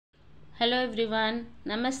Hello everyone,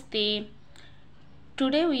 Namaste.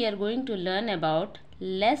 Today we are going to learn about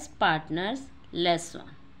less partners, less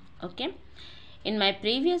one. Okay. In my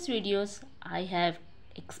previous videos, I have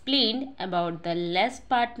explained about the less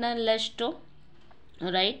partner, less two.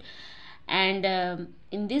 Right. And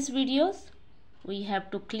in these videos, we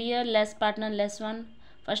have to clear less partner, less one.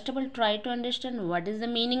 First of all, try to understand what is the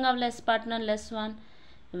meaning of less partner, less one,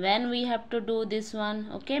 when we have to do this one,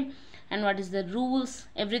 okay, and what is the rules.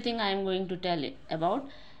 Everything I am going to tell you about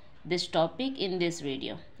this topic in this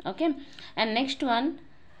video, okay. And next one,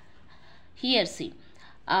 here see,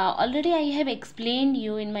 already I have explained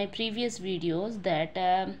you in my previous videos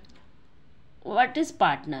that what is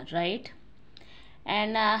partner, right,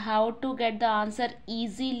 and how to get the answer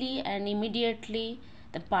easily and immediately.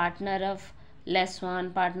 The partner of less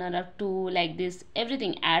one, partner of two, like this,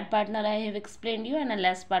 everything. Add partner I have explained you, and a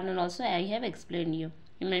less partner also I have explained you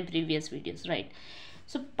in my previous videos, right.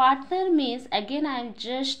 So partner means, again I am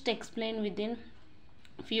just explain within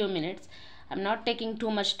few minutes, I'm not taking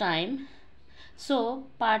too much time. So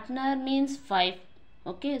partner means 5,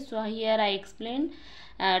 okay. So here I explained,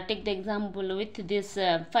 take the example with this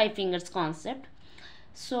 5 fingers concept.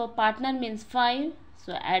 So partner means 5.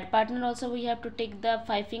 So add partner also we have to take the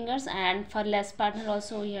 5 fingers, and for less partner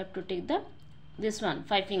also we have to take the this one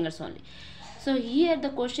 5 fingers only. So here the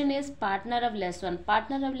question is partner of less one.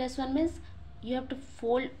 Partner of less one means you have to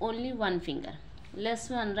fold only one finger. Less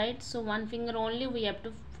one, right? So one finger only we have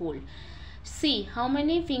to fold. See how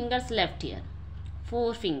many fingers left here?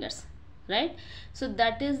 4 fingers, right? So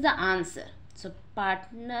that is the answer. So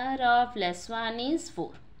partner of less one is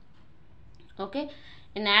 4, okay.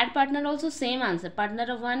 In add partner also same answer. Partner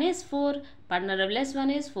of 1 is 4, partner of less 1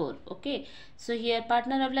 is 4, okay. So here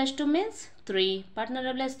partner of less 2 means 3, partner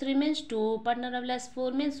of less 3 means 2, partner of less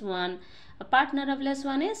 4 means 1, a partner of less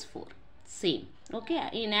 1 is 4, same, okay.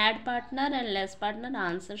 In add partner and less partner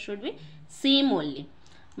answer should be same only,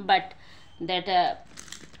 but that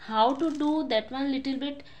how to do that one little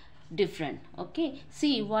bit different, okay.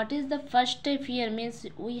 See what is the first step here, means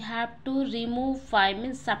we have to remove 5,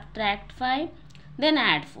 means subtract 5, then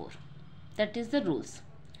add 4. That is the rules.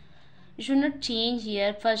 You should not change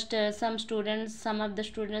here. First some of the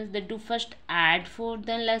students, they do first add 4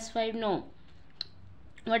 then less 5. No,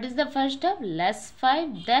 what is the first step? Less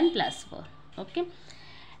 5 then plus 4, okay.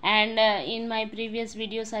 And in my previous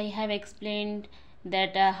videos I have explained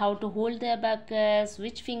that how to hold the abacus,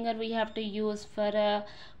 which finger we have to use for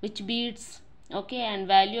which beats, okay, and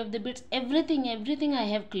value of the beats, everything I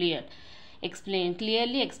have clearly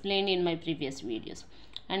explained in my previous videos.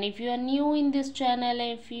 And if you are new in this channel,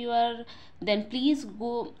 if you are, then please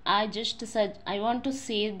go, I want to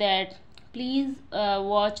say that please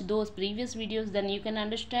watch those previous videos, then you can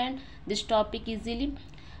understand this topic easily.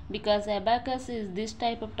 Because abacus is this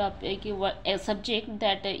type of topic, a subject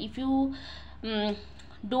that if you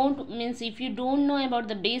if you don't know about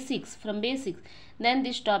the basics, from basics, then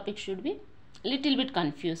this topic should be little bit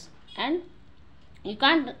confused and you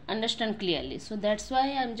can't understand clearly. So that's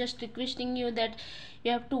why I'm just requesting you that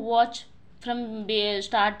you have to watch from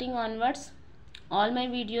starting onwards all my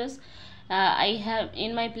videos. I have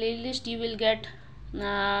in my playlist, you will get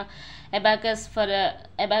abacus for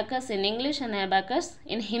abacus in English and abacus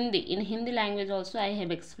in Hindi language also I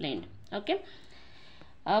have explained, okay.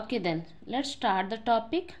 Okay, then let's start the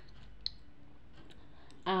topic.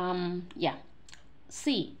 Yeah,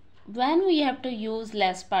 see, when we have to use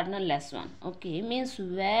less partner, less one, okay, means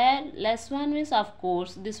where less one means, of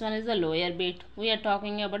course this one is the lower bit, we are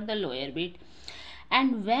talking about the lower bit.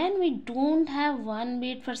 And when we don't have one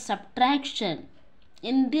bit for subtraction,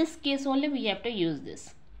 in this case only we have to use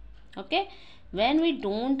this, okay. When we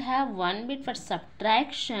don't have one bit for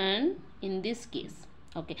subtraction, in this case,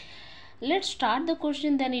 okay, let's start the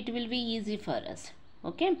question, then it will be easy for us,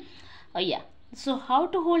 okay. Yeah, so how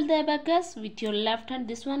to hold the abacus? With your left hand.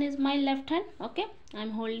 This one is my left hand, okay,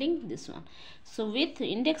 I'm holding this one. So with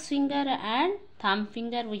index finger and thumb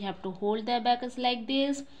finger we have to hold the abacus like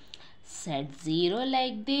this, set 0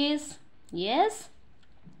 like this, yes,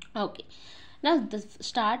 okay. Now the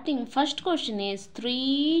starting first question is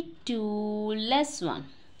 3 2 less 1,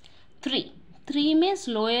 3 means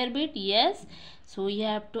lower bit, yes. So we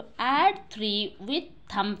have to add 3 with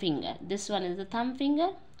thumb finger. This one is the thumb finger.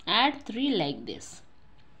 Add 3 like this.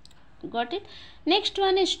 Got it? Next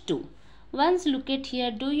one is 2. Once look at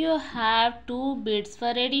here. Do you have 2 bits for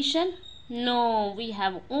addition? No, we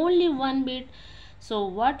have only 1 bit. So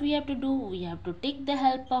what we have to do? We have to take the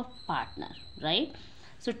help of partner, right?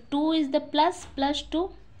 So 2 is the plus 2,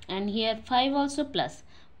 and here 5 also plus.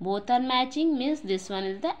 Both are matching, means this one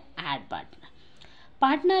is the add partner.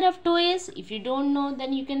 Partner of 2 is, if you don't know,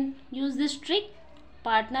 then you can use this trick.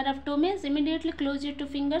 Partner of 2 means immediately close your 2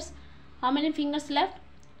 fingers. How many fingers left?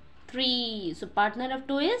 3. So partner of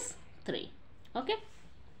 2 is 3. Okay.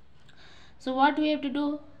 So what we have to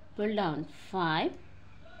do? Pull down 5,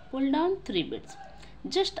 pull down 3 bits.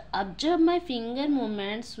 Just observe my finger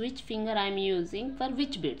movements, which finger I am using for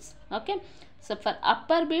which bits. Okay. So for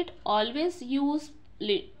upper bit, always use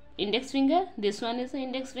index finger. This one is the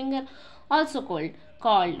index finger, also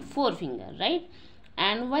called forefinger, right?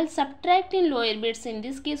 And while subtracting lower bits, in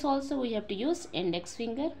this case also we have to use index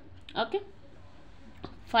finger. Okay.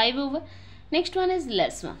 5 over. Next one is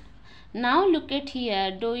less one. Now look at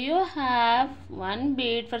here. Do you have one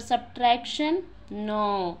bit for subtraction?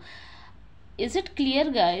 No. Is it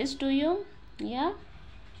clear, guys, to you? Yeah.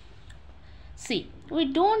 See, we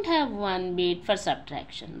don't have one bit for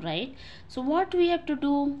subtraction, right? So what we have to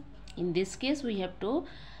do? In this case, we have to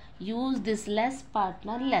use this less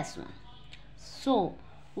partner less one. So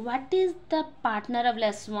what is the partner of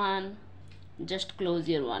less one? Just close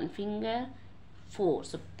your one finger. 4.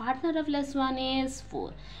 So partner of less one is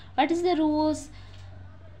 4. What is the rules?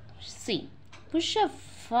 See, push up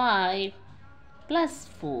 5 plus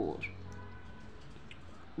 4.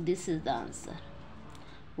 This is the answer.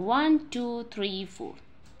 1, 2, 3, 4.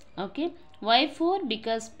 Okay. Why 4?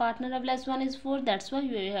 Because partner of less one is 4. That's why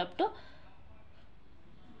we have to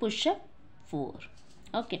push up 4.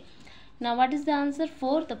 Okay. Now what is the answer?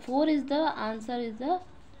 4. The 4 is the answer is the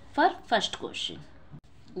for first question.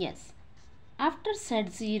 Yes. After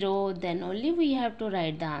set 0, then only we have to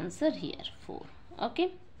write the answer here, 4.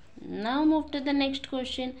 Okay. Now move to the next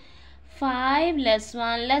question. 5 less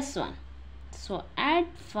 1 less 1. So add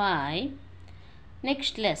 5.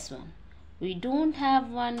 Next less 1. We don't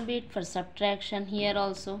have one bit for subtraction here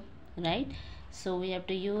also, right? So we have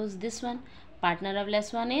to use this one. Partner of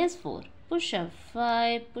less 1 is 4. Push up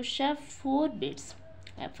 5, push up 4 bits.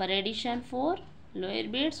 For addition 4 lower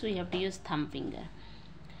bits, we have to use thumb finger.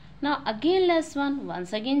 Now again less 1.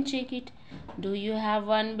 Once again check it. Do you have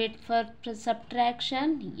one bit for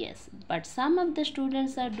subtraction? Yes. But some of the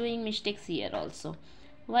students are doing mistakes here also.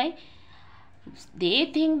 Why?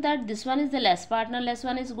 They think that this one is the less partner less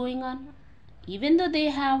one is going on. Even though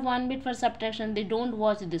they have one bit for subtraction, they don't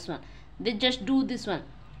watch this one. They just do this one.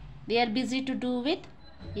 They are busy to do with,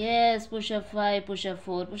 yes, push up 5, push up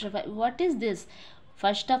 4, push up 5. What is this?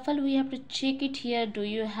 First of all, we have to check it here. Do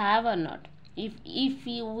you have or not? If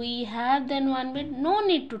we have then one bit, no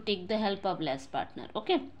need to take the help of less partner.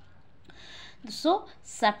 Okay. So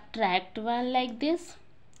subtract 1 like this.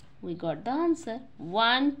 We got the answer.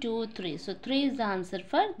 1, 2, 3. So 3 is the answer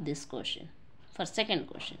for this question. For second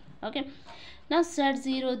question. Okay. Now set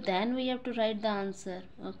 0. Then we have to write the answer.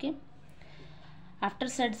 Okay. After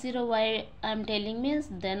set 0, why I am telling means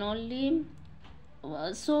then only.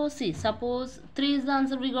 So see, suppose 3 is the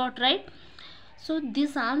answer we got, right? So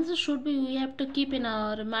this answer should be, we have to keep in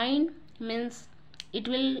our mind, means it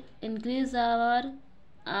will increase our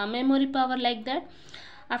memory power like that.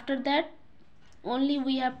 After that only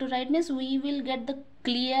we have to write, means we will get the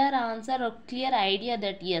clear answer or clear idea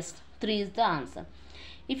that yes, 3 is the answer.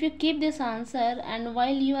 If you keep this answer and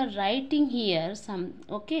while you are writing here some,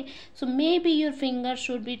 okay, so maybe your finger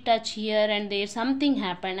should be touch here and there something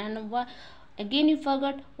happened and again you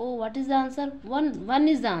forgot, oh, what is the answer? 1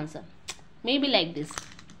 is the answer. Maybe like this.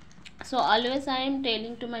 So always I am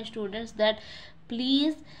telling to my students that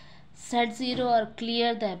please set 0 or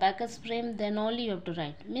clear the abacus frame, then only you have to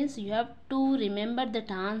write. Means you have to remember that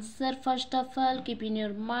answer first of all, keep in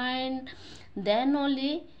your mind, then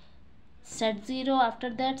only set 0. After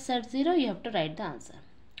that set 0, you have to write the answer.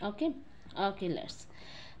 Okay. Okay, let's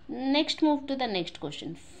next move to the next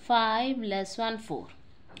question. 5 less 1 4.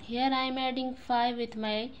 Here I am adding 5 with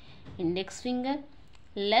my index finger.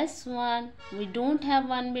 Less 1, we don't have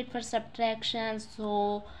one bit for subtraction,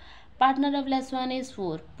 so partner of less 1 is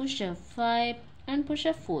 4. Push up 5 and push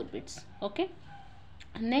up 4 bits. Okay.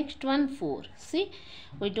 Next one 4. See,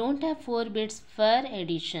 we don't have 4 bits for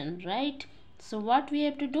addition, right? So what we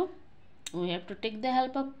have to do? We have to take the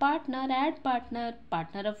help of partner, add partner.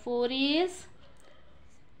 Partner of 4 is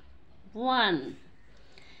 1.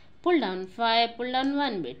 Pull down 5, pull down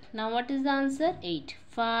 1 bit. Now what is the answer? 8.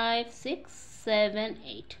 5, 6, 7,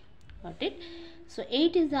 8. Got it? So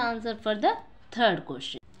 8 is the answer for the third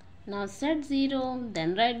question. Now set 0,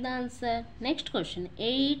 then write the answer. Next question.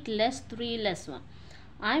 8 less 3 less 1.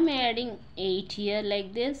 I am adding 8 here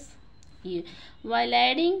like this. While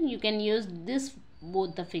adding, you can use this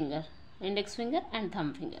both the finger, index finger and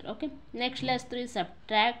thumb finger. Okay. Next less 3,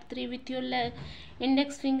 subtract 3 with your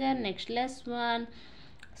index finger. Next less 1.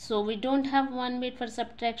 So we don't have 1 bit for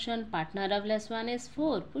subtraction. Partner of less 1 is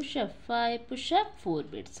 4. Push up 5, push up 4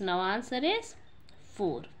 bits. Now answer is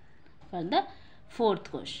 4 for the fourth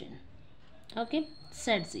question. Okay,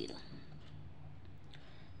 set 0.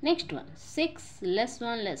 Next one, 6 less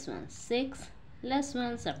 1 less 1. 6 less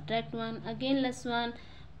 1, subtract 1, again less 1.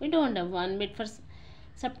 We don't have 1 bit for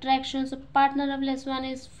subtraction. So partner of less 1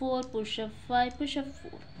 is 4. Push up 5, push up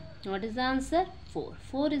 4. What is the answer? 4.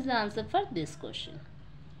 4 is the answer for this question.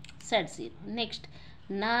 Set 0. Next,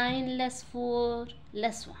 9 less 4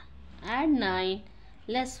 less 1. Add 9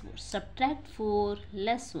 less 4. Subtract 4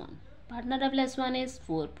 less 1. Partner of less 1 is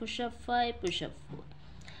 4. Push up 5, push up 4.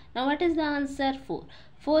 Now what is the answer? 4.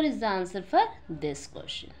 4 is the answer for this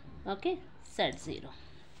question. Okay, set 0.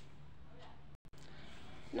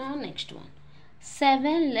 Now next one.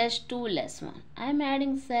 7 less 2 less 1. I am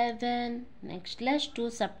adding 7. Next less 2.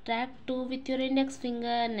 Subtract 2 with your index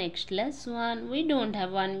finger. Next less 1. We don't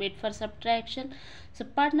have 1 bit for subtraction. So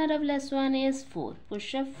partner of less 1 is 4.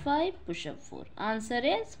 Push up 5. Push up 4. Answer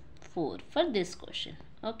is 4 for this question.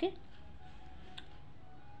 Okay.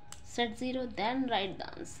 Set 0. Then write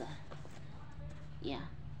the answer. Yeah.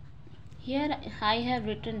 Here I have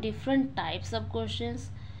written different types of questions.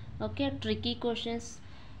 Okay. Tricky questions.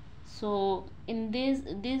 So in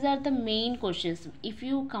these are the main questions. If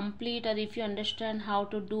you complete or if you understand how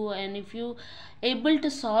to do and if you able to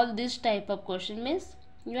solve this type of question, means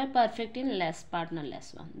you are perfect in less partner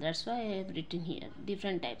less 1. That's why I have written here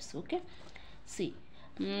different types. Okay, see,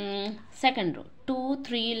 second row, 2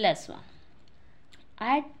 3 less 1.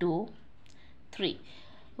 Add 2 3.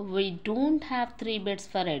 We don't have 3 bits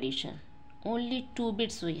for addition, only 2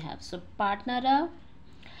 bits we have. So partner of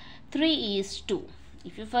 3 is 2.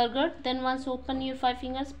 If you forgot, then once open your 5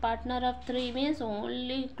 fingers. Partner of 3 means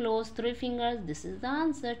only close 3 fingers. This is the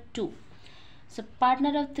answer, 2. So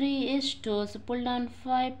partner of 3 is 2. So pull down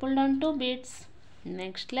 5, pull down 2 bits.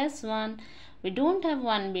 Next less 1. We don't have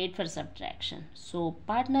 1 bit for subtraction. So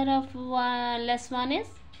partner of less 1 is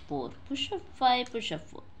 4. Push up 5, push up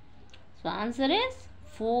 4. So answer is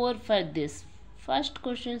 4 for this first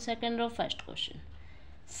question, second row, first question.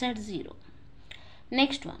 Set 0.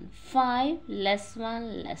 Next one, 5 less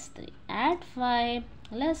 1 less 3. Add 5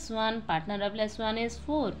 less 1. Partner of less 1 is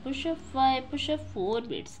 4. Push up 5, push up 4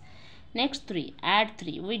 bits. Next 3, add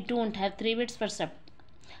 3. We don't have 3 bits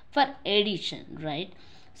for addition, right?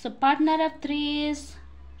 So partner of 3 is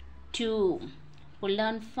 2. Pull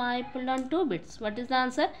down 5, pull down 2 bits. What is the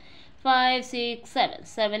answer? 5, 6, 7.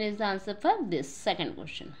 7 is the answer for this second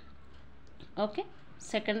question. Okay,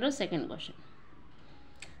 second row, second question.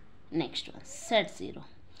 Next one, set 0.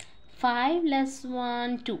 5 less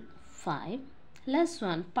 1 2. 5 less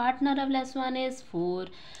 1. Partner of less 1 is 4.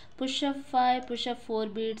 Push up 5, push up 4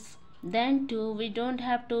 bits. Then 2. We don't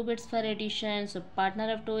have 2 bits for addition. So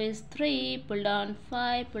partner of 2 is 3. Pull down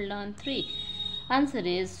 5, pull down 3. Answer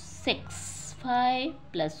is 6. 5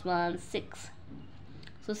 plus 1 6.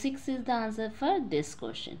 So 6 is the answer for this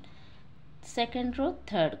question. Second row,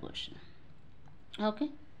 third question.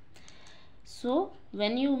 Okay. So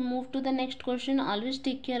when you move to the next question, always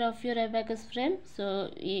take care of your abacus frame.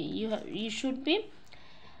 So you should be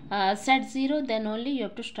set 0, then only you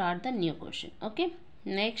have to start the new question. Okay,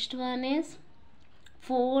 next one is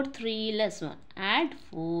 4 3 less 1. Add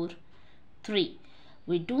 4 3.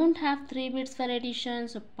 We don't have 3 bits for addition,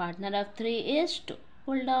 so partner of 3 is 2.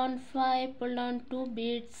 Pull down 5, pull down 2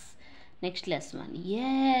 bits. Next less 1.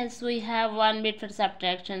 Yes, we have 1 bit for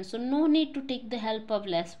subtraction, so no need to take the help of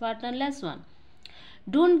less partner less 1.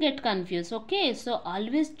 Don't get confused. Okay, so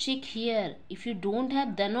always check here. If you don't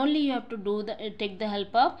have, then only you have to do take the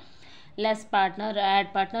help of less partner,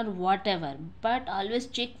 add partner, whatever. But always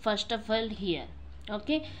check first of all here.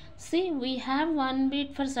 Okay, see, we have 1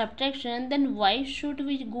 bit for subtraction, then why should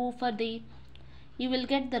we go for the, you will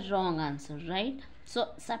get the wrong answer, right? So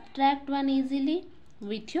subtract 1 easily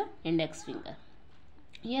with your index finger.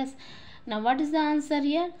 Yes, now what is the answer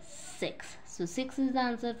here? 6. So 6 is the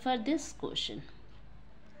answer for this question.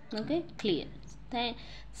 Okay, clear.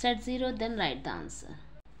 Set 0, then write the answer.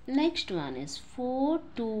 Next one is 4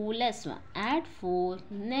 2 less 1. Add 4.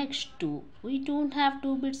 Next 2. We don't have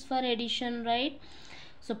 2 bits for addition, right?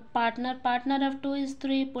 So partner of 2 is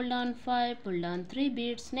 3. Pull down 5, pull down 3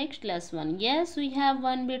 bits. Next less 1. Yes, we have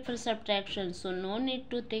 1 bit for subtraction, so no need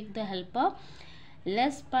to take the help of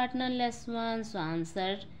less partner less 1. So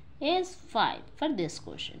answer is 5 for this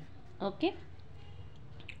question. Okay,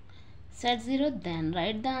 set 0, then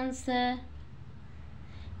write the answer.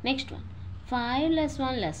 Next one, 5 less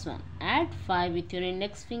 1 less 1. Add 5 with your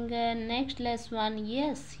index finger. Next less 1.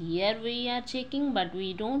 Yes, here we are checking, but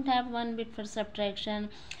we don't have 1 bit for subtraction.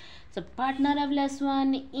 So partner of less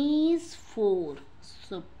one is 4.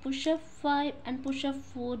 So push up 5 and push up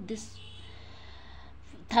 4, this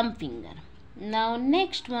thumb finger. Now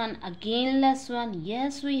next one, again less one.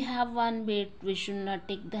 Yes, we have one bit. We should not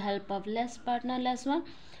take the help of less partner less one.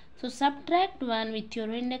 So subtract 1 with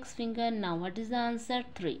your index finger. Now what is the answer?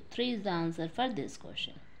 3. 3 is the answer for this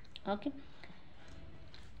question. Okay.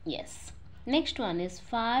 Yes. Next one is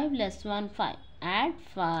 5 less 1 5. Add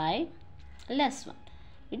 5 less 1.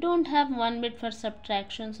 We don't have one bit for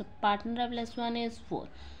subtraction. So partner of less 1 is 4.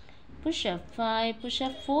 Push up 5, push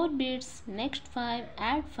up 4 bits, next 5,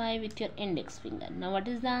 add 5 with your index finger. Now what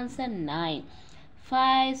is the answer? 9.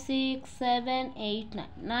 5, 6, 7, 8, 9.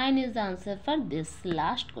 9 is the answer for this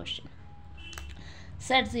last question.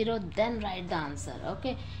 Set 0, then write the answer.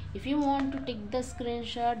 Okay. If you want to take the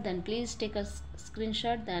screenshot, then please take a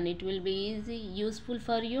screenshot, then it will be easy, useful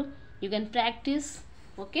for you. You can practice.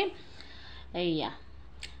 Okay. Yeah.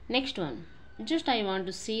 Next one. Just I want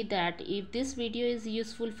to say that if this video is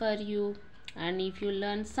useful for you and if you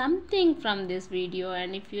learn something from this video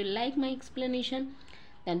and if you like my explanation,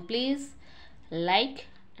 then please like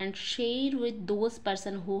and share with those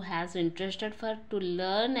person who has interested for to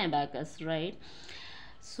learn abacus, right?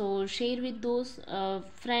 So share with those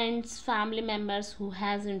friends, family members who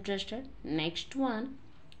has interested. Next one,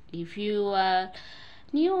 if you are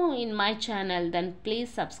new in my channel, then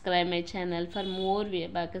please subscribe my channel for more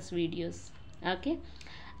abacus videos. Okay.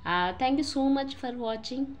 Thank you so much for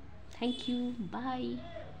watching. Thank you. Bye.